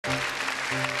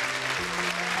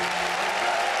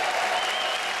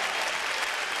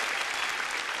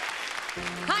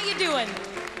you doing?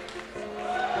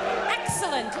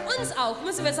 Excellent. Uns auch,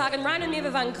 müssen wir sagen. Ryan und mir,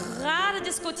 wir waren gerade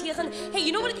diskutieren. Hey,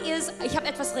 you know what it is? Ich habe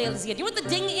etwas realisiert. You know what the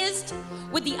thing is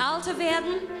with the alter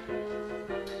werden?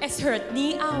 Es hört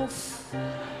nie auf.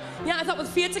 Ja, ich dachte,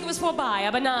 mit 40 ist vorbei,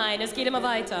 aber nein, es geht immer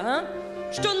weiter. Huh?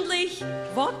 Stündlich,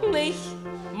 wochenlich,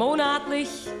 monatlich,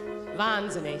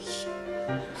 wahnsinnig.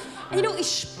 And you know,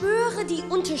 ich spüre die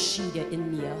Unterschiede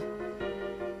in mir.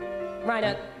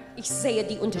 Rainer, ich sehe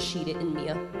die Unterschiede in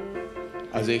mir.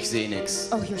 Also ich sehe nichts.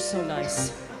 Oh, you're so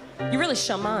nice. You're really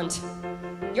charmant.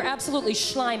 You're absolutely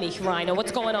schleimig, Rainer.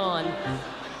 What's going on?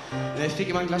 Ich kriege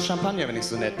immer ein Glas Champagner, wenn ich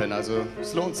so nett bin, also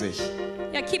es lohnt sich.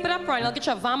 Yeah, keep it up, Ryan. I'll get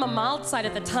you a warme Mahlzeit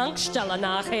at the Tankstelle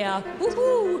nachher.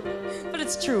 Woohoo! But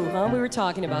it's true, huh? We were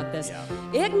talking about this. Ja.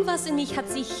 Irgendwas in mich hat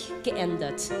sich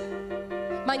geändert.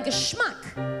 Mein Geschmack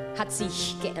hat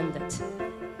sich geändert.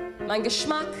 Mein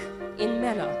Geschmack in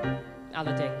Männer,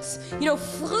 allerdings. You know,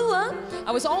 früher,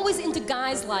 I was always into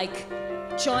guys like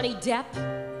Johnny Depp,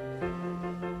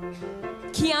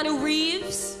 Keanu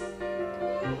Reeves,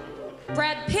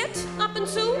 Brad Pitt up and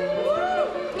to.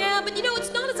 Yeah, but you know,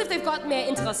 it's not as if they've got mehr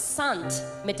interessant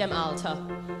mit dem Alter.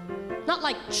 Not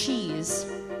like cheese.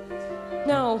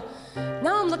 No,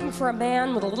 now I'm looking for a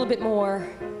man with a little bit more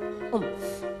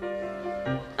oomph.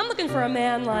 I'm looking for a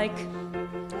man like,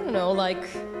 I don't know, like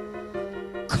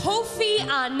Kofi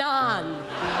Annan.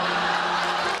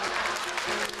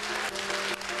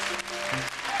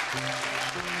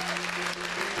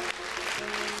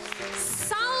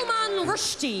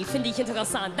 Rushdie finde ich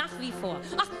interessant, nach wie vor.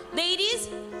 Ach, Ladies,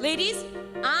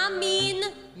 Armin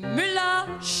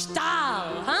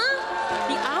Müller-Stahl, huh?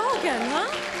 Die Augen, huh?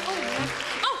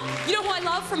 Oh, you know who I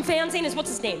love from Fernsehen is, what's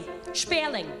his name?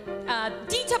 Sperling.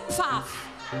 Dieter Pfaff.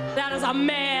 That is a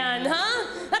man, huh?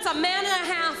 That's a man and a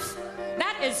half.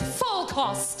 That is full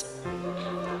cost.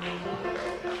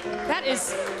 That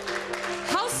is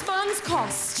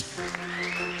Hausmannskost.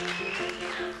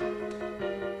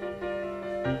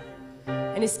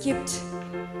 Und es gibt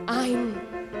ein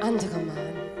anderer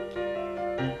Mann.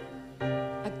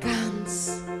 Ein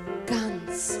ganz,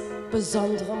 ganz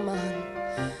besonderer Mann.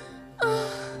 Oh.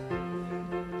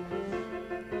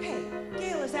 Hey,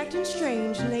 Gayle is acting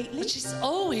strange lately. But she's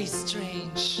always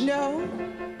strange. No,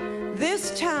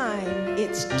 this time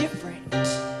it's different. Oh,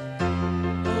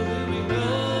 here we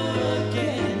go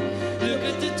again. Look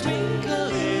at the twinkle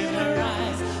in her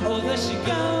eyes. Oh, there she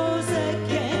goes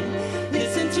again.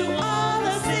 Listen to all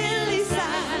the silly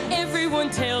sighs. Everyone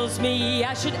tells me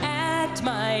I should act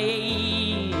my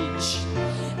age.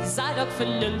 Sei doch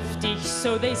vernünftig,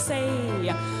 so they say.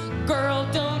 Girl,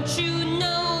 don't you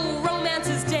know romance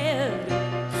is dead?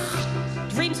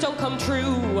 Dreams don't come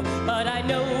true, but I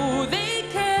know they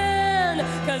can.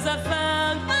 'Cause I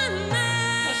found my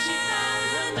man. 'Cause she found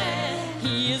her man.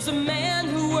 He is a man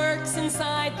who works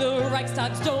inside the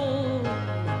Reichstagsdome.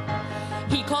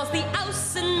 He calls the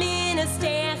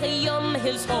Außenministerium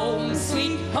his home,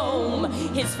 sweet home.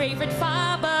 His favorite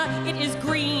Farbe, it is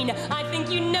green. I think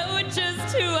you know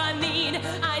just who I mean.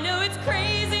 I know it's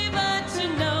crazy, but you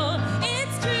know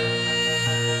it's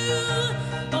true.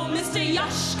 Oh, Mr.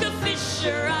 Joschka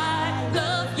Fischer, I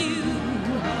love you.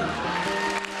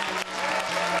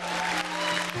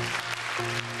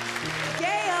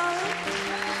 Gayle,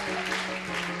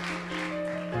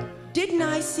 didn't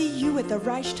I see you at the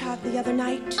Reichstag the other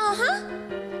night? Uh-huh.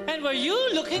 And were you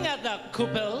looking at the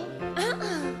Kuppel?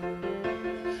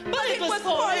 But it was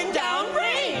pouring down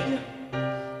rain.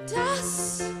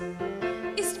 Das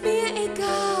ist mir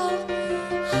egal.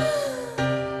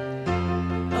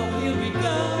 Oh, here we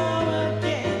go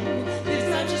again. This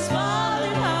time she's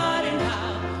falling hard and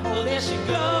how. Oh, there she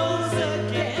goes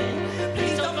again.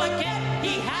 Please don't forget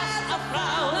he has a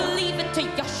Frau. Leave it to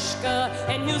Joschka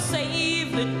and he'll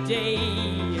save the day.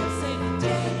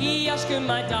 Joschka,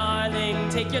 my darling,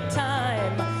 take your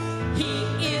time. He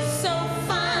is so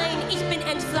fine. Ich bin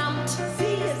entflammt.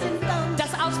 Sie ist entflammt.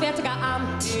 Das Auswärtige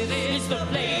Amt is the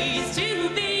place to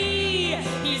be.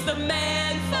 He's the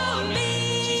man for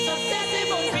me. She's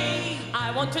obsessive on me.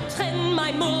 I want to trennen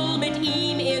mein Mull mit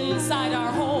ihm inside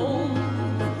our home.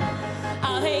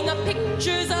 I'll hang up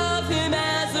pictures of him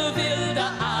as a wilder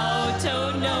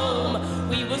Autonom.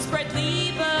 We will spread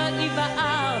Liebe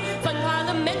überall, von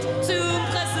Parlament zum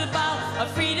Pressebau. A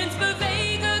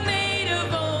Friedensbewegung made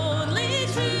of only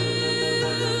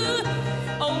true.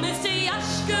 Oh, Mr.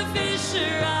 Joschka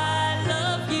Fischer, I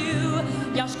love you.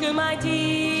 Joschka, my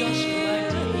dear,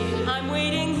 I'm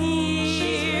waiting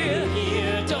here.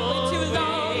 Don't wait too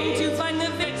long to find the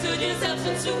way to yourself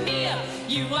and to me.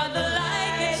 You are the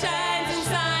light that shines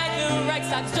inside the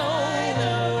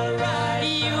Reichstagsdome.